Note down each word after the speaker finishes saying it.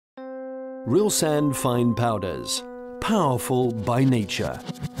RILSAN fine powders, powerful by nature.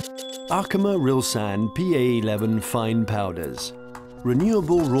 Arkema RILSAN PA11 fine powders,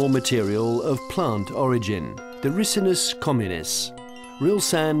 renewable raw material of plant origin, the Ricinus communis.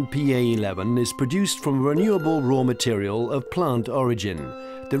 RILSAN PA11 is produced from renewable raw material of plant origin,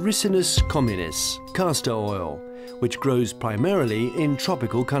 the Ricinus communis, castor oil, which grows primarily in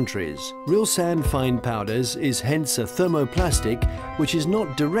tropical countries. RILSAN fine powders is hence a thermoplastic which is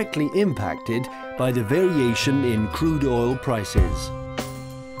not directly impacted by the variation in crude oil prices.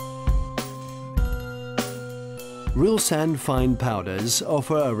 RILSAN fine powders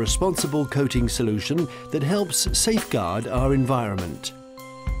offer a responsible coating solution that helps safeguard our environment.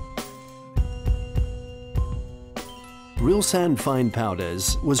 RILSAN fine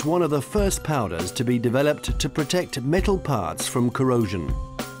powders was one of the first powders to be developed to protect metal parts from corrosion.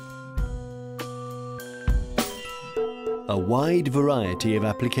 A wide variety of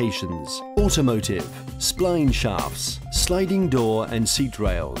applications: automotive, spline shafts, sliding door and seat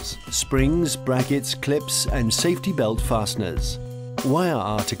rails, springs, brackets, clips and safety belt fasteners, wire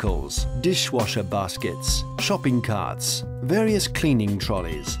articles, dishwasher baskets, shopping carts, various cleaning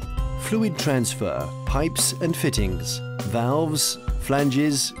trolleys, fluid transfer, pipes and fittings, valves,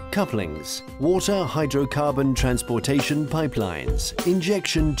 flanges, couplings, water hydrocarbon transportation pipelines,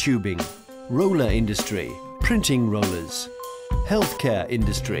 injection tubing, roller industry, printing rollers, healthcare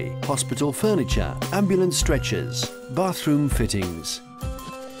industry, hospital furniture, ambulance stretchers, bathroom fittings,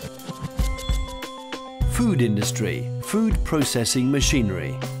 food industry, food processing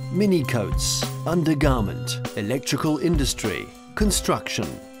machinery, mini coats, undergarment, electrical industry, construction,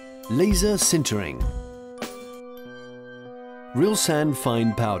 laser sintering. RILSAN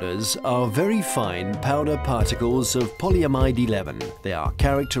fine powders are very fine powder particles of polyamide 11. They are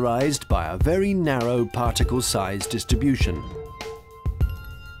characterized by a very narrow particle size distribution.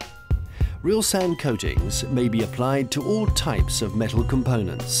 RILSAN coatings may be applied to all types of metal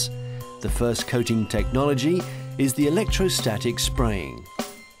components. The first coating technology is the electrostatic spraying.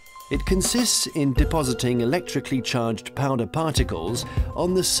 It consists in depositing electrically charged powder particles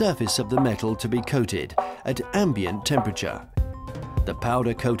on the surface of the metal to be coated at ambient temperature. The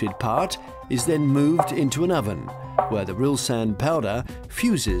powder-coated part is then moved into an oven, where the RILSAN powder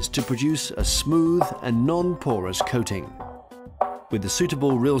fuses to produce a smooth and non-porous coating. With the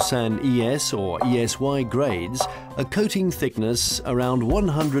suitable RILSAN ES or ESY grades, a coating thickness around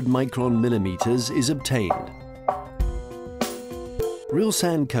 100 micron millimeters is obtained.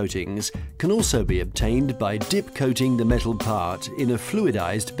 RILSAN coatings can also be obtained by dip coating the metal part in a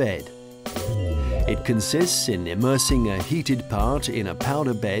fluidized bed. It consists in immersing a heated part in a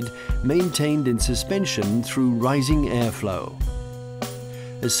powder bed maintained in suspension through rising airflow.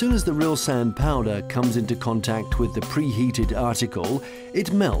 As soon as the RILSAN powder comes into contact with the preheated article,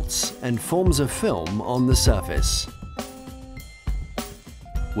 it melts and forms a film on the surface.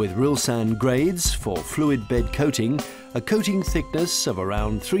 With RILSAN grades for fluid bed coating, a coating thickness of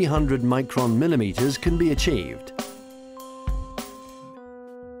around 300 micron millimeters can be achieved.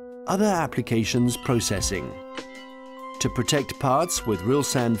 Other applications: processing. To protect parts with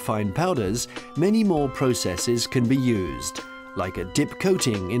RILSAN fine powders, many more processes can be used, like a dip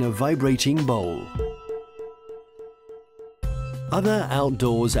coating in a vibrating bowl. Other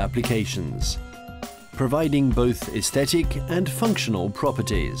outdoors applications. Providing both aesthetic and functional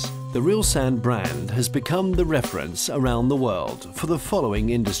properties, the RILSAN brand has become the reference around the world for the following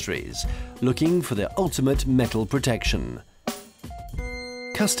industries, looking for the ultimate metal protection.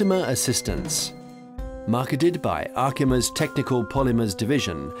 Customer assistance. Marketed by Arkema's Technical Polymers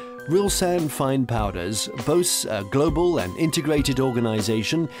division, RILSAN fine powders boasts a global and integrated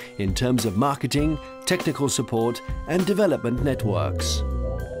organization in terms of marketing, technical support and development networks.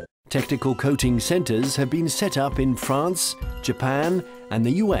 Technical coating centers have been set up in France, Japan and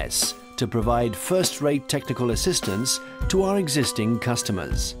the US to provide first-rate technical assistance to our existing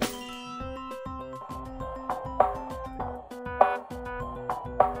customers.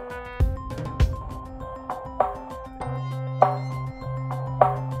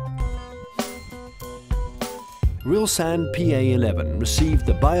 RILSAN PA11 received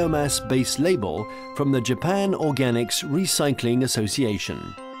the biomass-based label from the Japan Organics Recycling Association.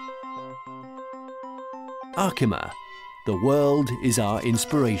 Arkema, the world is our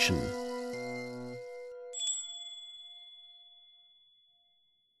inspiration.